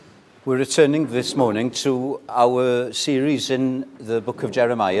We're returning this morning to our series in the book of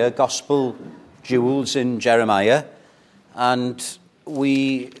Jeremiah, Gospel Jewels in Jeremiah. And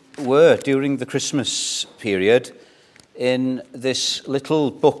we were, during the Christmas period, in this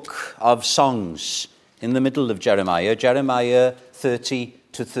little book of songs in the middle of Jeremiah, Jeremiah 30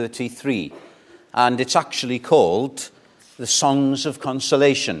 to 33. And it's actually called the Songs of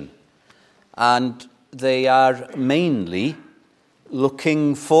Consolation. And they are mainly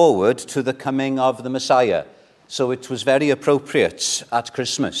looking forward to the coming of the Messiah. So it was very appropriate at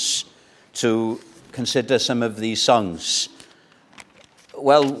Christmas to consider some of these songs.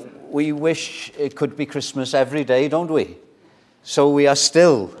 Well, we wish it could be Christmas every day, don't we? So we are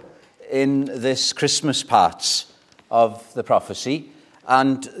still in this Christmas part of the prophecy.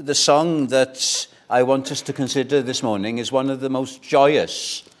 And the song that I want us to consider this morning is one of the most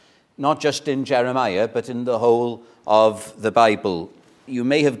joyous, not just in Jeremiah, but in the whole of the Bible. You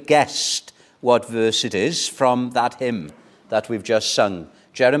may have guessed what verse it is from that hymn that we've just sung.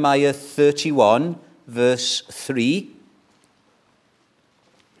 Jeremiah 31, verse 3.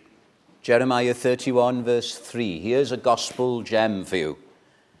 Jeremiah 31, verse 3. Here's a gospel gem for you.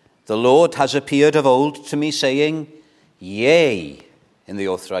 The Lord has appeared of old to me, saying, Yea, in the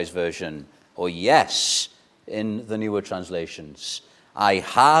Authorized Version, or yes, in the newer translations. I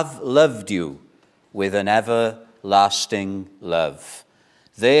have loved you with an everlasting love.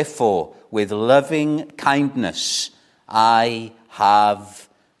 Therefore, with loving kindness, I have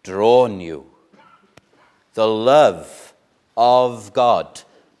drawn you. The love of God.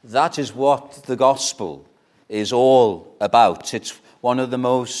 That is what the gospel is all about. It's one of the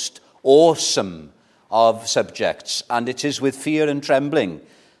most awesome of subjects, and it is with fear and trembling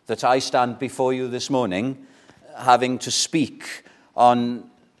that I stand before you this morning, having to speak on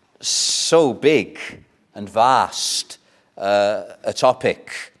so big and vast a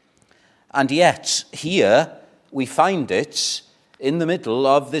topic. And yet, here we find it in the middle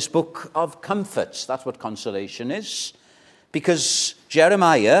of this book of comforts. That's what consolation is. Because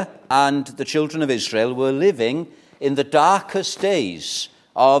Jeremiah and the children of Israel were living in the darkest days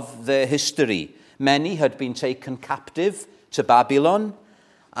of their history. Many had been taken captive to Babylon,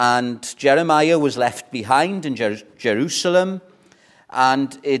 and Jeremiah was left behind in Jerusalem,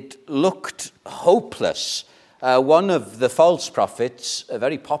 and it looked hopeless. One of the false prophets, a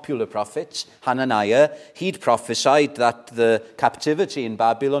very popular prophet, Hananiah, he'd prophesied that the captivity in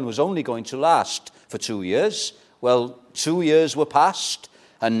Babylon was only going to last for 2 years. Well, 2 years were past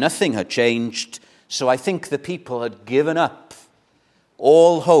and nothing had changed. So I think the people had given up.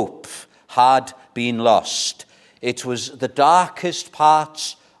 All hope had been lost. It was the darkest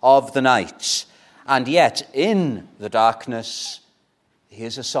part of the night. And yet, in the darkness,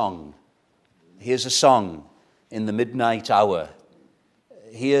 here's a song. Here's a song in the midnight hour.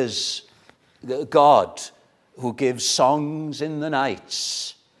 Here's God who gives songs in the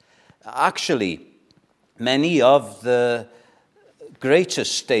nights. Actually, many of the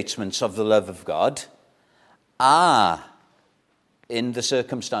greatest statements of the love of God are in the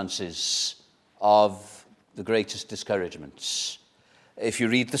circumstances of the greatest discouragements. If you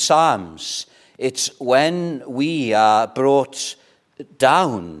read the Psalms, it's when we are brought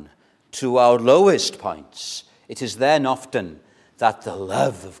down to our lowest points. It is then often that the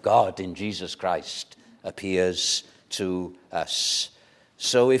love of God in Jesus Christ appears to us.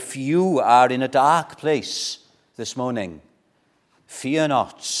 So if you are in a dark place this morning, fear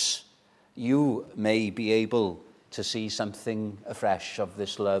not. You may be able to see something afresh of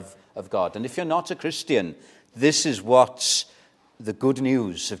this love of God. And if you're not a Christian, this is what the good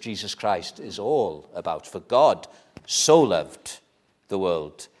news of Jesus Christ is all about. For God so loved the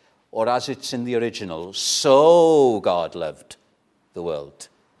world, or as it's in the original, so God loved the world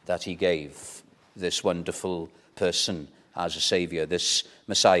that he gave this wonderful person as a Savior, this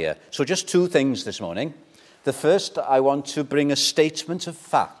Messiah. So just two things this morning. The first, I want to bring a statement of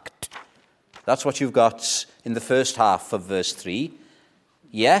fact. That's what you've got in the first half of verse 3.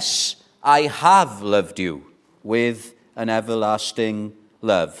 Yes, I have loved you with an everlasting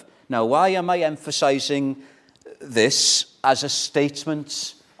love. Now, why am I emphasizing this as a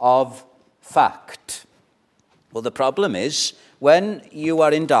statement of fact? Well, the problem is when you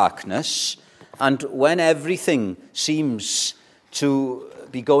are in darkness and when everything seems to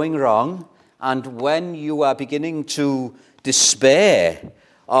be going wrong and when you are beginning to despair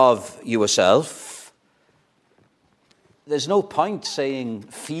of yourself, there's no point saying,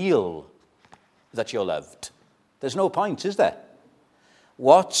 feel that you're loved. There's no point, is there?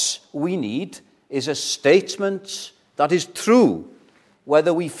 What we need is a statement that is true,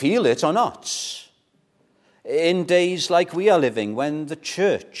 whether we feel it or not. in days like we are living, when the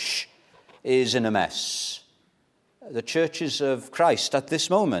church is in a mess. The churches of Christ at this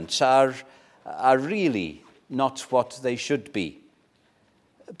moment are really not what they should be.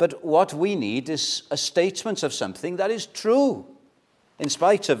 But what we need is a statement of something that is true in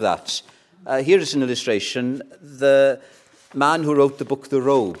spite of that. Here is an illustration. The man who wrote the book The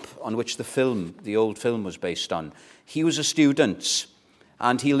Robe, on which the old film was based on, he was a student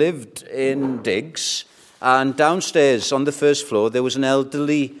and he lived in digs, and downstairs on the first floor there was an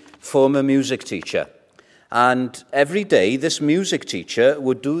elderly former music teacher. And every day this music teacher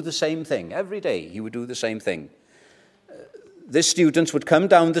would do the same thing. Every day he would do the same thing. This student would come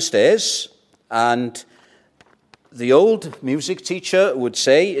down the stairs, and the old music teacher would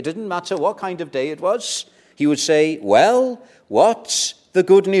say, it didn't matter what kind of day it was, he would say, "Well, what's the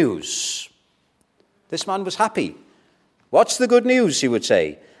good news?" This man was happy. "What's the good news?" he would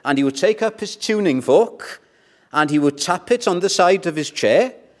say. And he would take up his tuning fork, and he would tap it on the side of his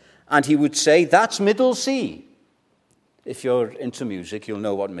chair, and he would say, "That's middle C." If you're into music, you'll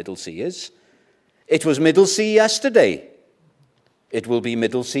know what middle C is. It was middle C yesterday. It will be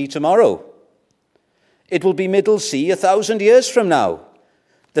middle C tomorrow. It will be middle C 1,000 years from now.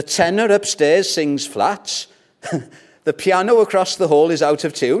 The tenor upstairs sings flat. The piano across the hall is out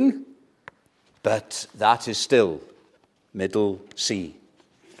of tune. But that is still middle C.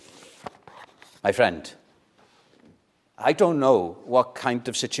 My friend, I don't know what kind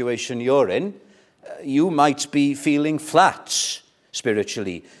of situation you're in. You might be feeling flat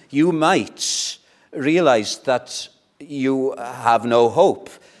spiritually. You might realize that you have no hope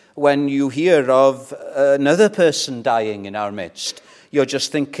when you hear of another person dying in our midst. You're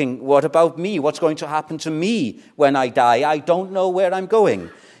just thinking, what about me? What's going to happen to me when I die? I don't know where I'm going.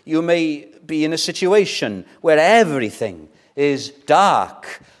 You may be in a situation where everything is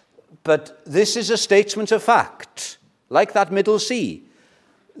dark, but this is a statement of fact, like that middle C.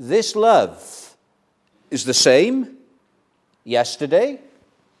 This love is the same yesterday,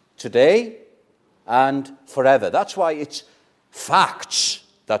 today, and forever. That's why it's facts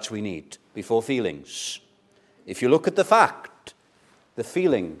that we need before feelings. If you look at the fact, the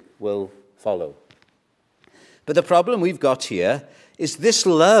feeling will follow. But the problem we've got here is this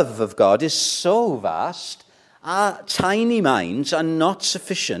love of God is so vast, our tiny minds are not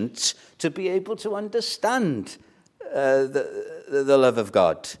sufficient to be able to understand the love of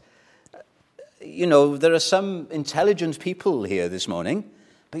God. You know, there are some intelligent people here this morning,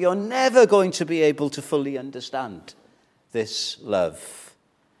 but you're never going to be able to fully understand this love.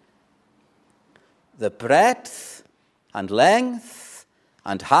 The breadth and length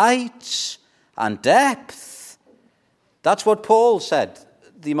and height and depth. That's what Paul said,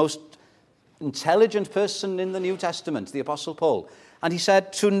 the most intelligent person in the New Testament, the Apostle Paul. And he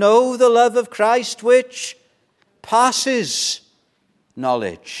said, to know the love of Christ which passes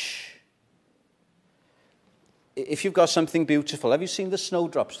knowledge. If you've got something beautiful, have you seen the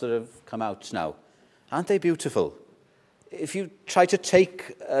snowdrops that have come out now? Aren't they beautiful? If you try to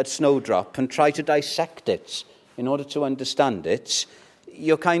take a snowdrop and try to dissect it in order to understand it,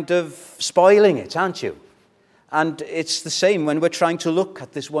 you're kind of spoiling it, aren't you? And it's the same when we're trying to look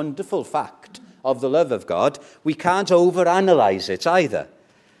at this wonderful fact of the love of God. We can't overanalyze it either.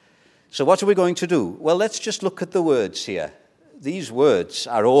 So what are we going to do? Well, let's just look at the words here. These words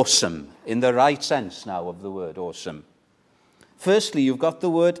are awesome, in the right sense now of the word awesome. Firstly, you've got the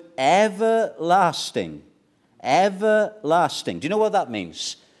word everlasting. Everlasting. Do you know what that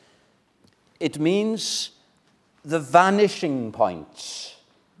means? It means the vanishing point.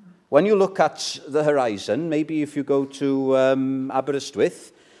 When you look at the horizon, maybe if you go to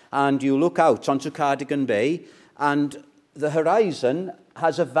Aberystwyth and you look out onto Cardigan Bay, and the horizon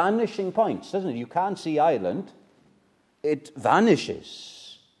has a vanishing point, doesn't it? You can't see Ireland. It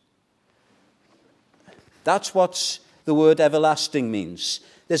vanishes. That's what the word everlasting means.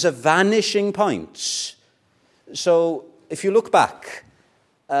 There's a vanishing point. So if you look back,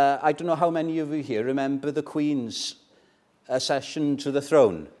 I don't know how many of you here remember the Queen's accession to the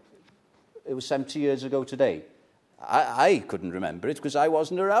throne. It was 70 years ago today. I couldn't remember it because I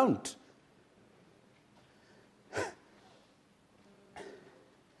wasn't around.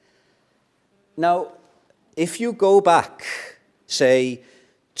 Now, if you go back, say,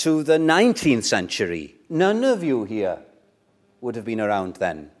 to the 19th century, none of you here would have been around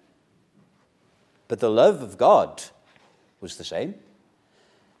then. But the love of God was the same.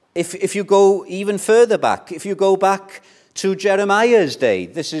 If you go even further back, if you go back to Jeremiah's day,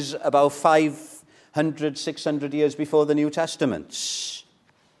 this is about 500, 600 years before the New Testament,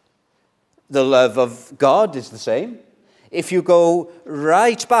 the love of God is the same. If you go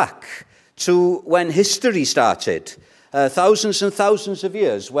right back to when history started, thousands and thousands of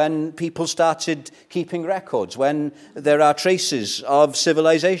years, when people started keeping records, when there are traces of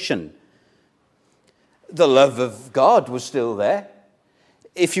civilization. The love of God was still there.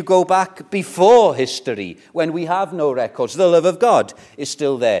 If you go back before history, when we have no records, the love of God is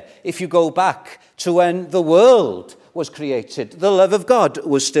still there. If you go back to when the world was created, the love of God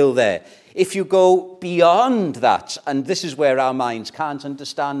was still there. If you go beyond that, and this is where our minds can't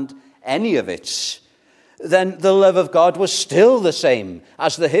understand any of it, then the love of God was still the same.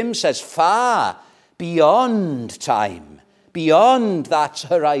 As the hymn says, far beyond time, beyond that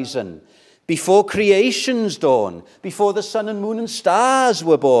horizon, before creation's dawn, before the sun and moon and stars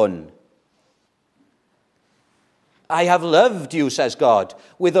were born. I have loved you, says God,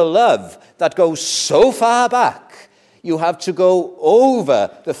 with a love that goes so far back, you have to go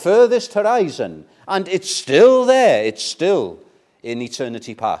over the furthest horizon, and it's still there, it's still in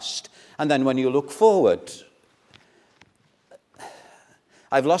eternity past. And then when you look forward,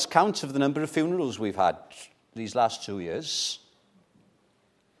 I've lost count of the number of funerals we've had these last 2 years.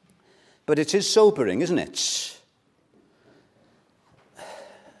 But it is sobering, isn't it?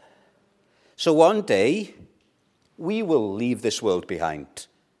 So one day, we will leave this world behind.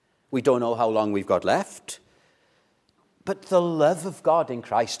 We don't know how long we've got left. But the love of God in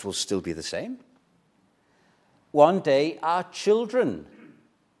Christ will still be the same. One day, our children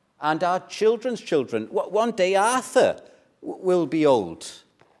and our children's children, one day Arthur will be old.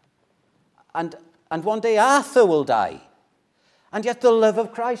 And one day Arthur will die. And yet the love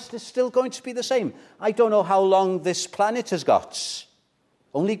of Christ is still going to be the same. I don't know how long this planet has got.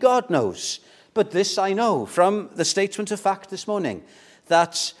 Only God knows. But this I know from the statement of fact this morning,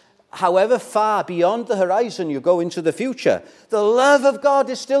 that however far beyond the horizon you go into the future, the love of God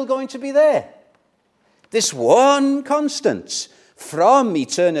is still going to be there. This one constant, from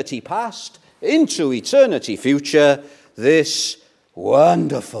eternity past into eternity future, this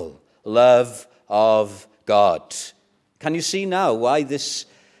wonderful love of God. Can you see now why this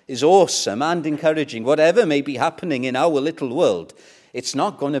is awesome and encouraging? Whatever may be happening in our little world, it's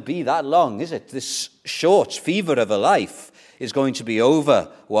not going to be that long, is it? This short fever of a life is going to be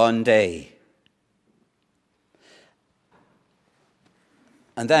over one day.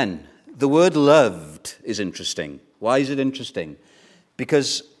 And then, the word loved is interesting. Why is it interesting?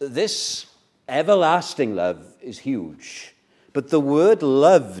 Because this everlasting love is huge. But the word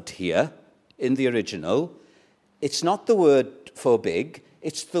loved here, in the original, it's not the word for big,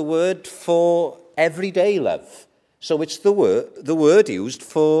 it's the word for everyday love. So it's the word used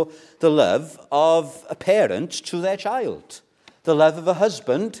for the love of a parent to their child, the love of a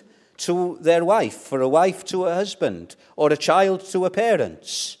husband to their wife, or a wife to a husband, or a child to a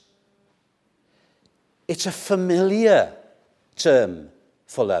parent. It's a familiar term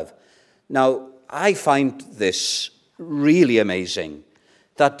for love. Now, I find this really amazing,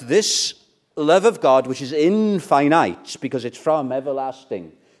 that this love of God, which is infinite, because it's from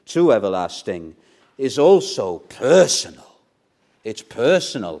everlasting to everlasting, is also personal. It's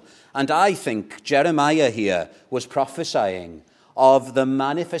personal. And I think Jeremiah here was prophesying of the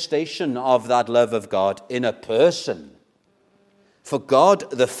manifestation of that love of God in a person. For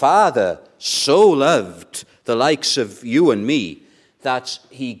God the Father so loved the likes of you and me that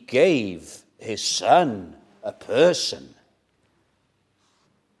he gave his Son a person.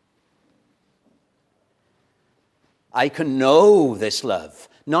 I can know this love,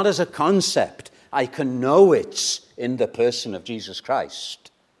 not as a concept. I can know it in the person of Jesus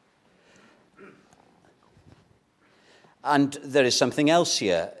Christ. And there is something else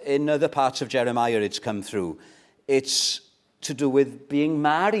here. In other parts of Jeremiah it's come through. It's to do with being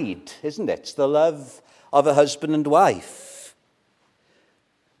married, isn't it? It's the love of a husband and wife.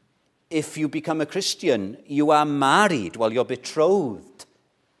 If you become a Christian, you are married, well, you're betrothed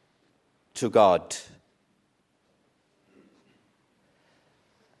to God.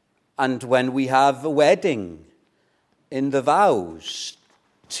 And when we have a wedding in the vows,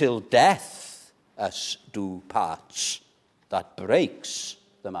 till death us do part, that breaks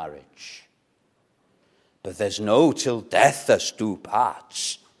the marriage. But there's no till death us do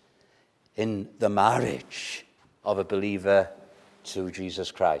part in the marriage of a believer to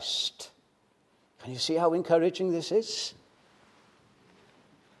Jesus Christ. Can you see how encouraging this is?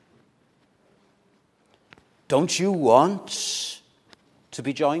 Don't you want to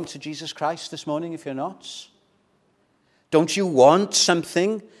be joined to Jesus Christ this morning if you're not? Don't you want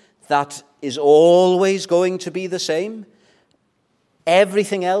something that is always going to be the same?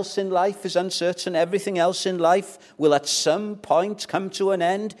 Everything else in life is uncertain. Everything else in life will at some point come to an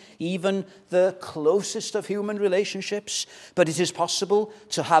end, even the closest of human relationships. But it is possible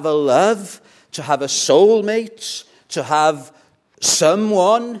to have a love, to have a soulmate, to have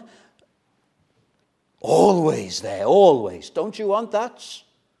someone always there, always. Don't you want that?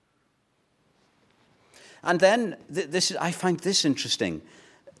 And then, I find this interesting.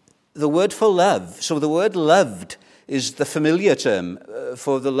 The word for love, so the word loved is the familiar term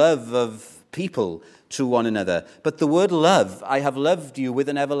for the love of people to one another. But the word love, I have loved you with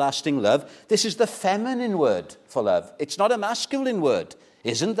an everlasting love, this is the feminine word for love. It's not a masculine word.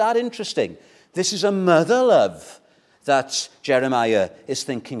 Isn't that interesting? This is a mother love that Jeremiah is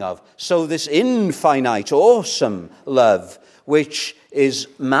thinking of. So this infinite, awesome love, which is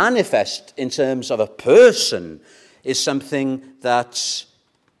manifest in terms of a person, is something that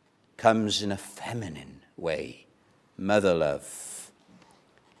comes in a feminine way. Mother love.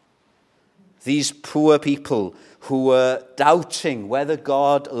 These poor people who were doubting whether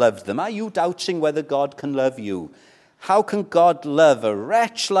God loved them. Are you doubting whether God can love you? How can God love a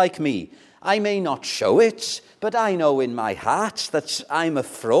wretch like me? I may not show it, but I know in my heart that I'm a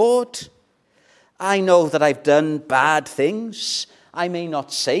fraud. I know that I've done bad things. I may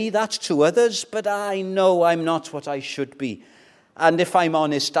not say that to others, but I know I'm not what I should be. And if I'm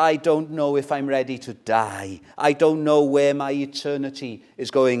honest, I don't know if I'm ready to die. I don't know where my eternity is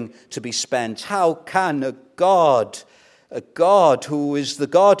going to be spent. How can a God who is the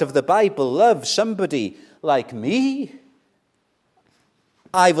God of the Bible, love somebody like me?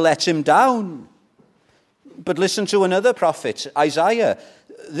 I've let him down. But listen to another prophet, Isaiah.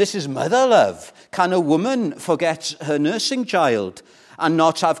 This is mother love. Can a woman forget her nursing child and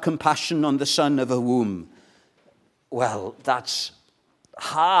not have compassion on the son of her womb? Well, that's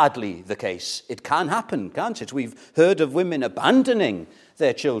hardly the case. It can happen, can't it? We've heard of women abandoning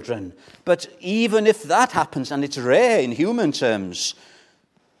their children. But even if that happens, and it's rare in human terms,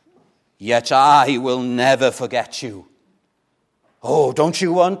 yet I will never forget you. Oh, don't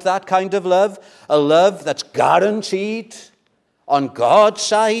you want that kind of love? A love that's guaranteed on God's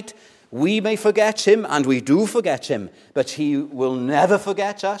side. We may forget him, and we do forget him, but he will never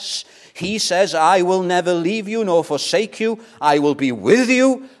forget us. He says, I will never leave you nor forsake you. I will be with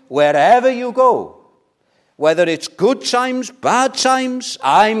you wherever you go. Whether it's good times, bad times,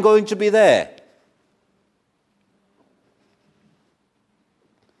 I'm going to be there.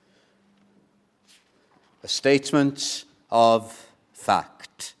 A statement of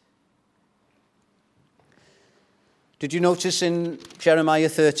fact. Did you notice in Jeremiah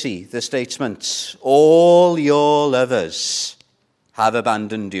 30, the statement, all your lovers have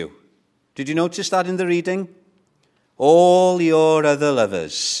abandoned you? Did you notice that in the reading? All your other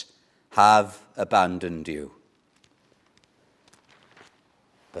lovers have abandoned you.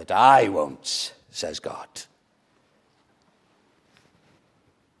 But I won't, says God.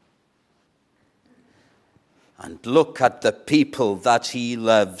 And look at the people that he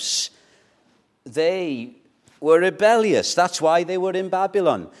loves. They were rebellious. That's why they were in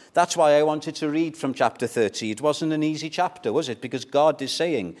Babylon. That's why I wanted to read from chapter 30. It wasn't an easy chapter, was it? Because God is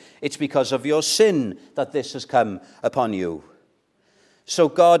saying, it's because of your sin that this has come upon you. So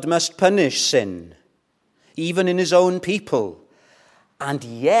God must punish sin, even in his own people. And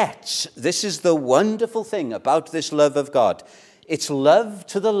yet, this is the wonderful thing about this love of God. It's love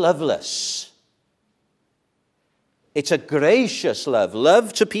to the loveless. It's a gracious love.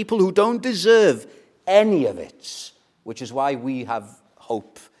 Love to people who don't deserve any of it, which is why we have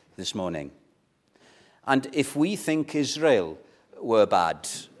hope this morning. And if we think Israel were bad,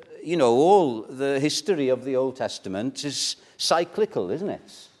 you know, all the history of the Old Testament is cyclical, isn't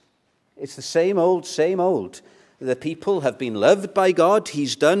it? It's the same old, same old. The people have been loved by God.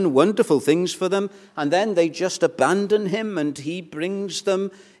 He's done wonderful things for them. And then they just abandon him, and he brings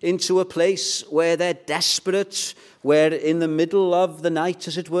them into a place where they're desperate, where in the middle of the night,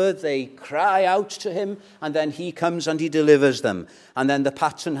 as it were, they cry out to him, and then he comes and he delivers them. And then the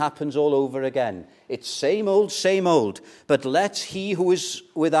pattern happens all over again. It's same old, but let he who is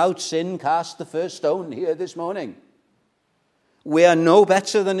without sin cast the first stone here this morning. We are no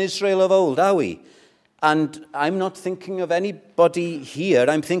better than Israel of old, are we? And I'm not thinking of anybody here,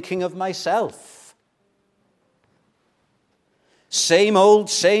 I'm thinking of myself. Same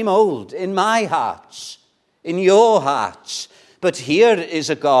old in my heart, in your hearts. But here is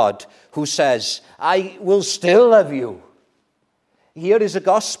a God who says, I will still love you. Here is a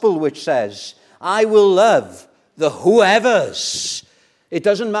gospel which says, I will love the whoever's. It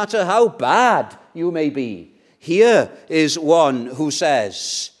doesn't matter how bad you may be. Here is one who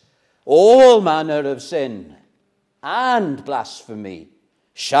says, all manner of sin and blasphemy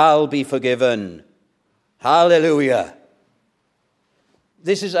shall be forgiven. Hallelujah.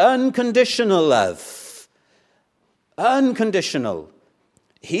 This is unconditional love. Unconditional.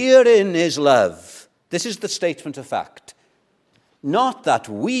 Herein is love. This is the statement of fact. Not that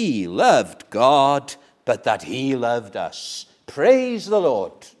we loved God, but that he loved us. Praise the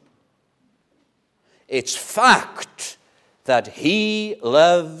Lord. It's fact that he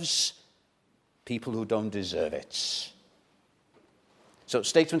loves people who don't deserve it. So,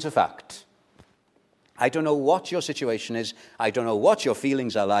 statements of fact. I don't know what your situation is. I don't know what your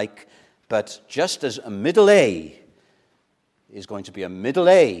feelings are like. But just as a middle A is going to be a middle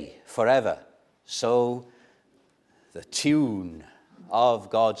A forever, so the tune of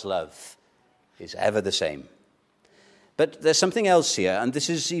God's love is ever the same. But there's something else here, and this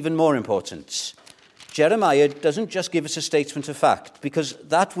is even more important. Jeremiah doesn't just give us a statement of fact, because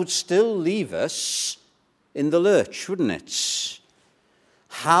that would still leave us in the lurch, wouldn't it?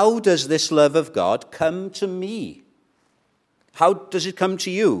 How does this love of God come to me? How does it come to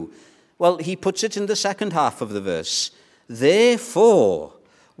you? Well, he puts it in the second half of the verse. Therefore,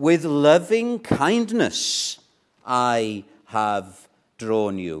 with loving kindness I have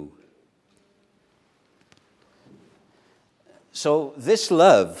drawn you. So this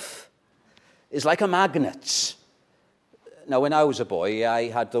love is like a magnet. Now, when I was a boy, I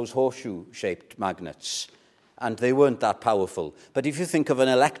had those horseshoe-shaped magnets, and they weren't that powerful. But if you think of an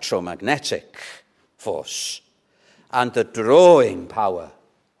electromagnetic force and the drawing power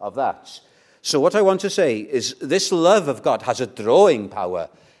of that. So what I want to say is this love of God has a drawing power.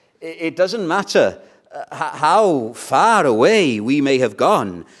 It doesn't matter how far away we may have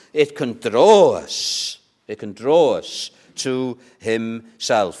gone. It can draw us. It can draw us to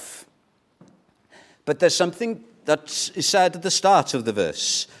himself. But there's something that is said at the start of the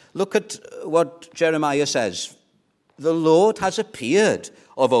verse. Look at what Jeremiah says. The Lord has appeared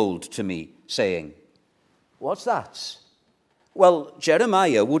of old to me, saying. What's that? Well,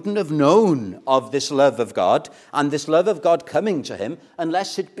 Jeremiah wouldn't have known of this love of God and this love of God coming to him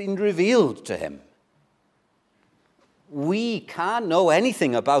unless it had been revealed to him. We can't know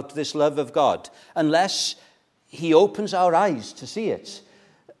anything about this love of God unless he opens our eyes to see it.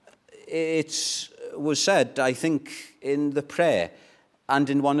 It was said, I think, in the prayer and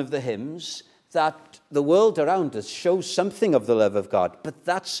in one of the hymns, that the world around us shows something of the love of God, but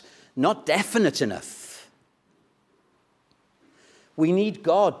that's not definite enough. We need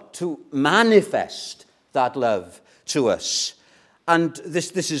God to manifest that love to us. And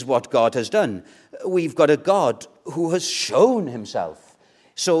this is what God has done. We've got a God who has shown himself.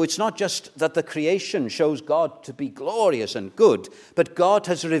 So it's not just that the creation shows God to be glorious and good, but God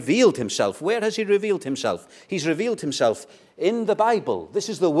has revealed himself. Where has he revealed himself? He's revealed himself in the Bible. This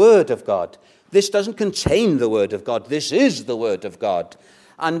is the Word of God. This doesn't contain the Word of God. This is the Word of God.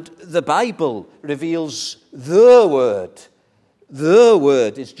 And the Bible reveals the Word. The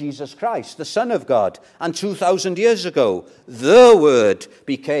Word is Jesus Christ, the Son of God. And 2,000 years ago, the Word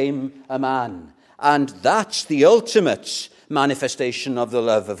became a man. And that's the ultimate manifestation of the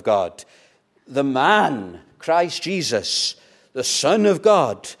love of God. The man, Christ Jesus, the Son of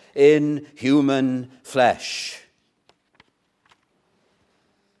God in human flesh.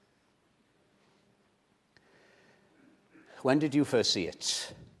 When did you first see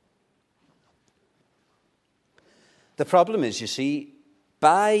it? The problem is, you see,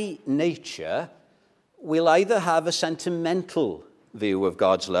 by nature, we'll either have a sentimental view of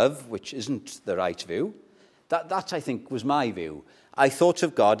God's love, which isn't the right view. That I think, was my view. I thought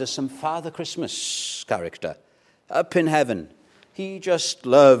of God as some Father Christmas character up in heaven. He just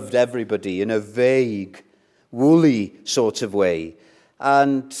loved everybody in a vague, woolly sort of way.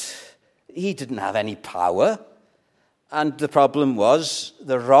 And he didn't have any power. And the problem was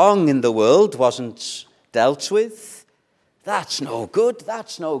the wrong in the world wasn't dealt with. That's no good.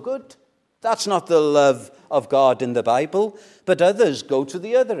 That's no good. That's not the love of God in the Bible. But others go to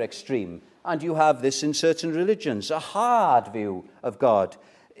the other extreme. And you have this in certain religions, a hard view of God.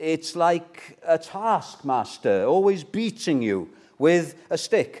 It's like a taskmaster always beating you with a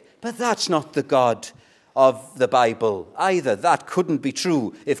stick. But that's not the God of the Bible either. That couldn't be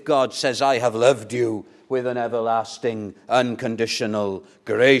true if God says, I have loved you with an everlasting, unconditional,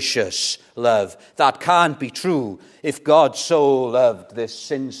 gracious love. That can't be true if God so loved this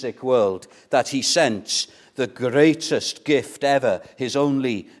sin-sick world that he sent the greatest gift ever, his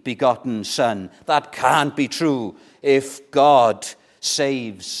only begotten Son. That can't be true if God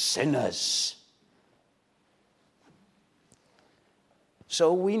saves sinners.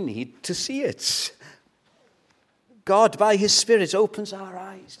 So we need to see it. God, by his Spirit, opens our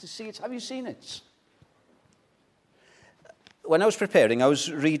eyes to see it. Have you seen it? when I was preparing, I was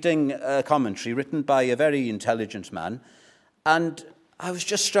reading a commentary written by a very intelligent man, and I was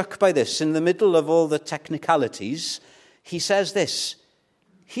just struck by this. In the middle of all the technicalities, he says this: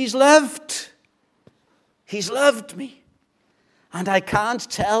 He's loved. He's loved me. And I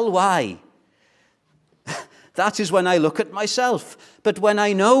can't tell why. That is when I look at myself. But when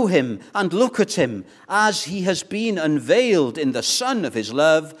I know him and look at him as he has been unveiled in the Son of his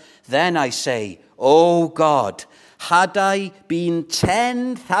love, then I say, "O God, had I been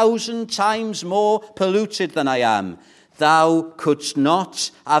 10,000 times more polluted than I am, thou couldst not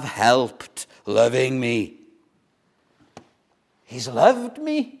have helped loving me." He's loved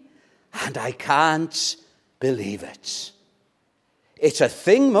me, and I can't believe it. It's a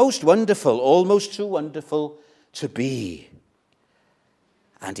thing most wonderful, almost too wonderful to be.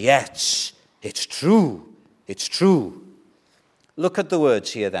 And yet, it's true. It's true. Look at the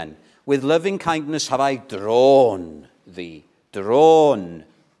words here then. With loving kindness have I drawn thee. Drawn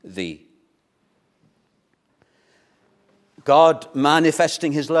thee. God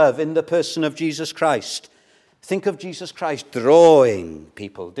manifesting his love in the person of Jesus Christ. Think of Jesus Christ drawing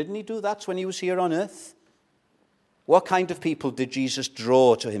people. Didn't he do that when he was here on earth? What kind of people did Jesus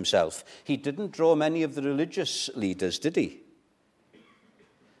draw to himself? He didn't draw many of the religious leaders, did he?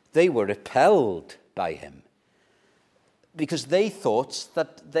 They were repelled by him because they thought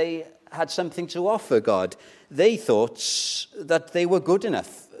that they had something to offer God. They thought that they were good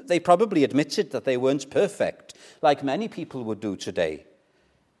enough. They probably admitted that they weren't perfect, like many people would do today.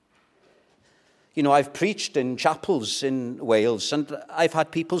 You know, I've preached in chapels in Wales, and I've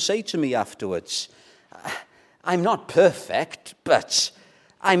had people say to me afterwards, "I'm not perfect, but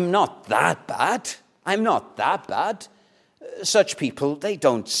I'm not that bad. I'm not that bad." Such people, they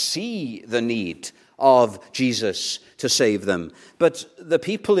don't see the need of Jesus to save them. But the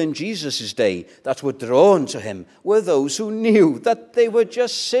people in Jesus' day that were drawn to him were those who knew that they were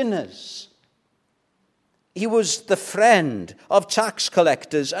just sinners. He was the friend of tax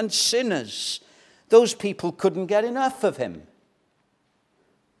collectors and sinners. Those people couldn't get enough of him.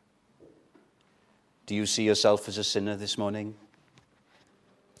 Do you see yourself as a sinner this morning?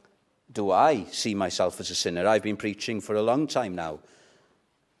 Do I see myself as a sinner? I've been preaching for a long time now.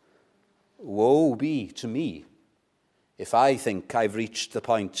 Woe be to me if I think I've reached the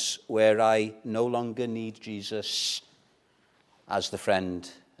point where I no longer need Jesus as the friend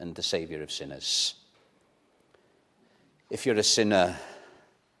and the Saviour of sinners. If you're a sinner,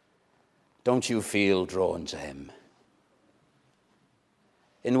 don't you feel drawn to him?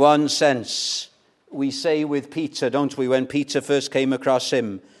 In one sense, we say with Peter, don't we, when Peter first came across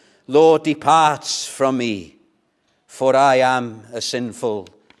him, "Lord, depart from me, for I am a sinful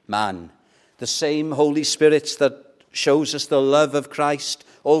man." The same Holy Spirit that shows us the love of Christ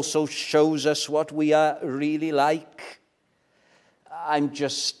also shows us what we are really like. I'm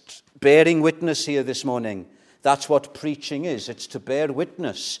just bearing witness here this morning. That's what preaching is. It's to bear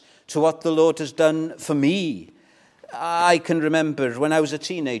witness to what the Lord has done for me. I can remember when I was a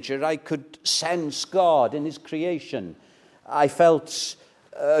teenager, I could sense God in his creation. I felt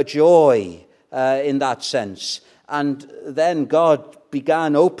a joy in that sense. And then God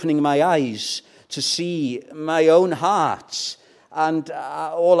began opening my eyes to see my own heart. And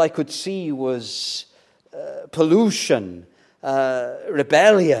all I could see was pollution,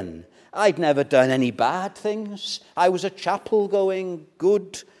 rebellion. I'd never done any bad things. I was a chapel-going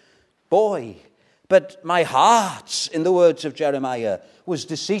good boy. But my heart, in the words of Jeremiah, was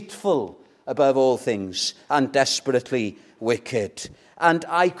deceitful above all things and desperately wicked. And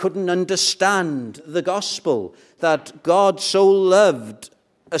I couldn't understand the gospel, that God so loved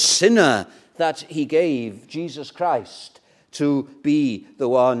a sinner that he gave Jesus Christ to be the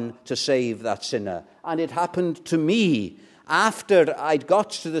one to save that sinner. And it happened to me after I'd got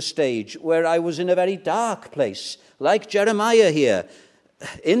to the stage where I was in a very dark place, like Jeremiah here.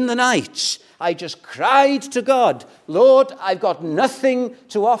 In the night, I just cried to God, "Lord, I've got nothing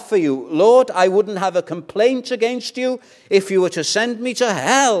to offer you. Lord, I wouldn't have a complaint against you if you were to send me to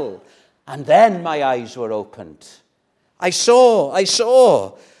hell." And then my eyes were opened. I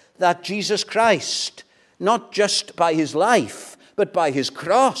saw that Jesus Christ, not just by his life, but by his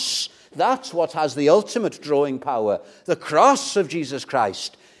cross, that's what has the ultimate drawing power. The cross of Jesus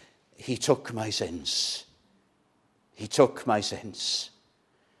Christ. He took my sins. He took my sins.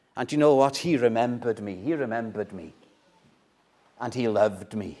 And you know what? He remembered me. He remembered me. And he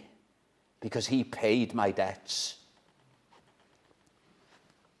loved me because he paid my debts.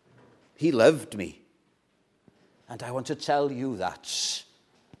 He loved me. And I want to tell you that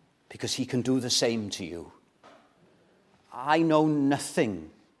because he can do the same to you. I know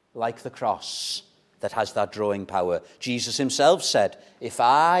nothing like the cross that has that drawing power. Jesus himself said, if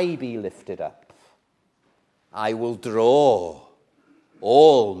I be lifted up, I will draw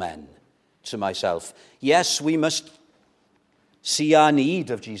all men to myself. Yes, we must see our need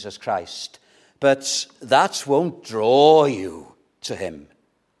of Jesus Christ, but that won't draw you to him.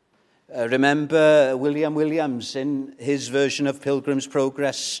 Remember William Williams in his version of Pilgrim's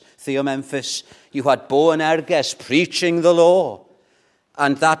Progress, Theo-Memphis. You had Boanerges preaching the law,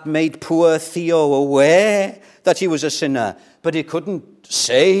 and that made poor Theo aware that he was a sinner, but it couldn't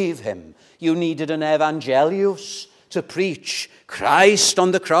save him. You needed an Evangelius to preach Christ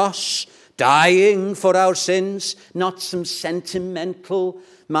on the cross, dying for our sins, not some sentimental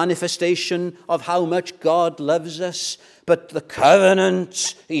manifestation of how much God loves us, but the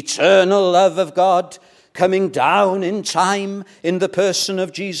covenant, eternal love of God coming down in time in the person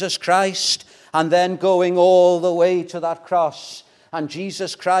of Jesus Christ, and then going all the way to that cross. And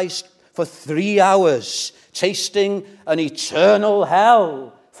Jesus Christ, for 3 hours, tasting an eternal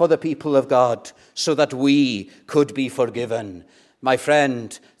hell for the people of God, so that we could be forgiven. My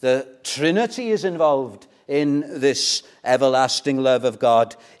friend, the Trinity is involved in this everlasting love of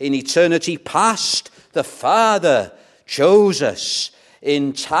God. In eternity past, the Father chose us.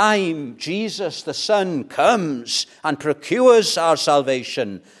 In time, Jesus, the Son, comes and procures our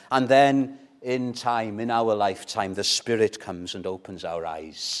salvation. And then in time, in our lifetime, the Spirit comes and opens our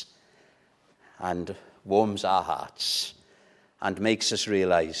eyes and warms our hearts and makes us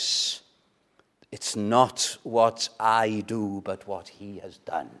realize it's not what I do, but what he has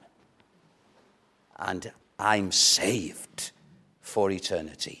done. And I'm saved for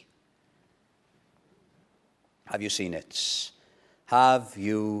eternity. Have you seen it? Have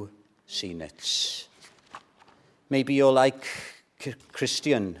you seen it? Maybe you're like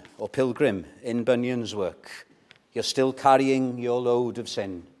Christian or Pilgrim in Bunyan's work. You're still carrying your load of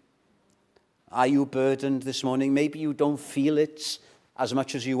sin. Are you burdened this morning? Maybe you don't feel it as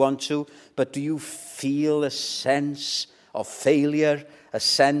much as you want to, but do you feel a sense of failure, a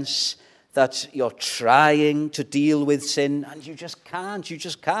sense that you're trying to deal with sin and you just can't?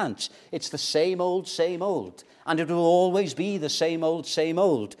 It's the same old, and it will always be the same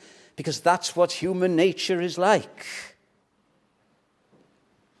old, because that's what human nature is like.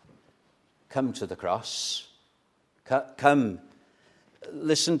 Come to the cross. Come.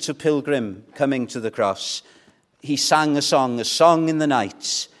 Listen to Pilgrim coming to the cross. He sang a song in the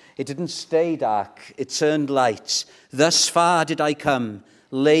night. It didn't stay dark, it turned light. Thus far did I come,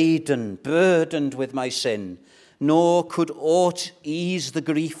 laden, burdened with my sin, nor could aught ease the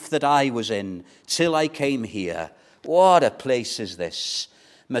grief that I was in, till I came here. What a place is this!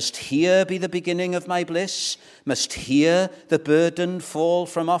 Must here be the beginning of my bliss? Must here the burden fall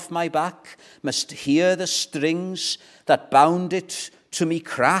from off my back? Must here the strings that bound it to me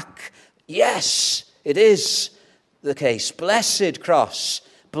crack? Yes, it is the case. Blessed cross,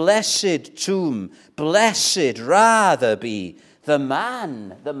 blessed tomb, blessed rather be the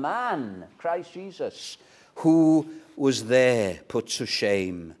man, Christ Jesus, who was there put to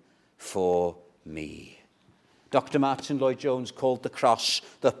shame for me. Dr. Martin Lloyd-Jones called the cross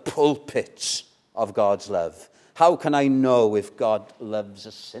the pulpit of God's love. How can I know if God loves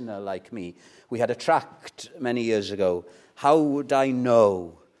a sinner like me? We had a tract many years ago. How would I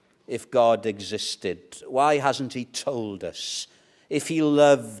know if God existed? Why hasn't he told us? If he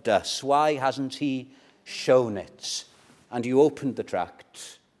loved us, why hasn't he shown it? And you opened the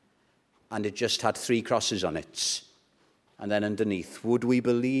tract, and it just had 3 crosses on it. And then underneath, would we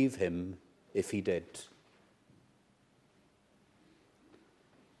believe him if he did?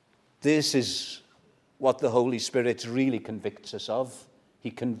 This is what the Holy Spirit really convicts us of.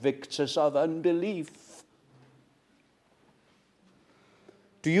 He convicts us of unbelief.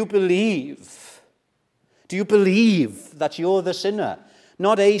 Do you believe? Do you believe that you're the sinner?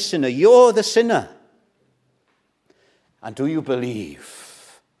 Not a sinner, you're the sinner. And do you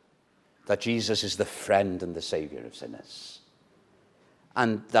believe that Jesus is the friend and the Savior of sinners?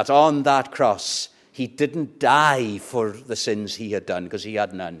 And that on that cross, he didn't die for the sins he had done, because he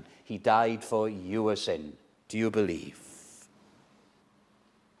had none. He died for your sin. Do you believe?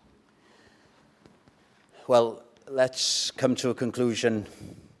 Well, let's come to a conclusion.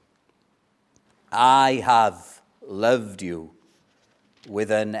 I have loved you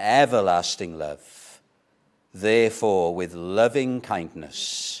with an everlasting love. Therefore, with loving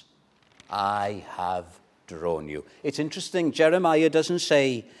kindness, I have drawn you. It's interesting, Jeremiah doesn't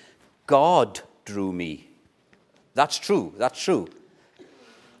say, God drew me. That's true.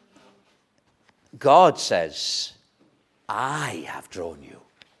 God says, I have drawn you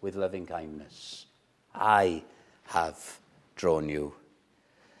with loving kindness. I have drawn you.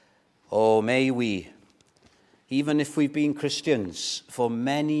 Oh, may we, even if we've been Christians for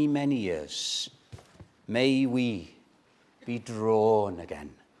many, many years, may we be drawn again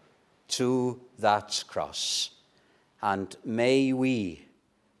to that cross. And may we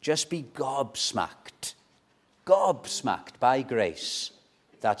just be gobsmacked by grace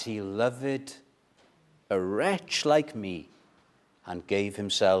that he loved a wretch like me and gave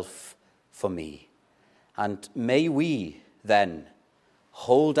himself for me. And may we then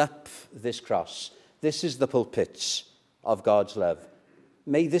hold up this cross. This is the pulpit of God's love.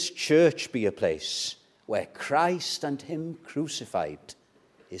 May this church be a place where Christ and him crucified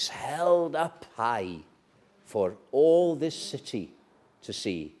is held up high for all this city to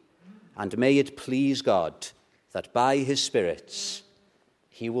see. And may it please God that by his Spirit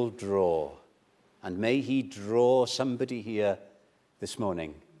he will draw, and may he draw somebody here this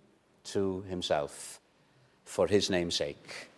morning to himself for his name's sake.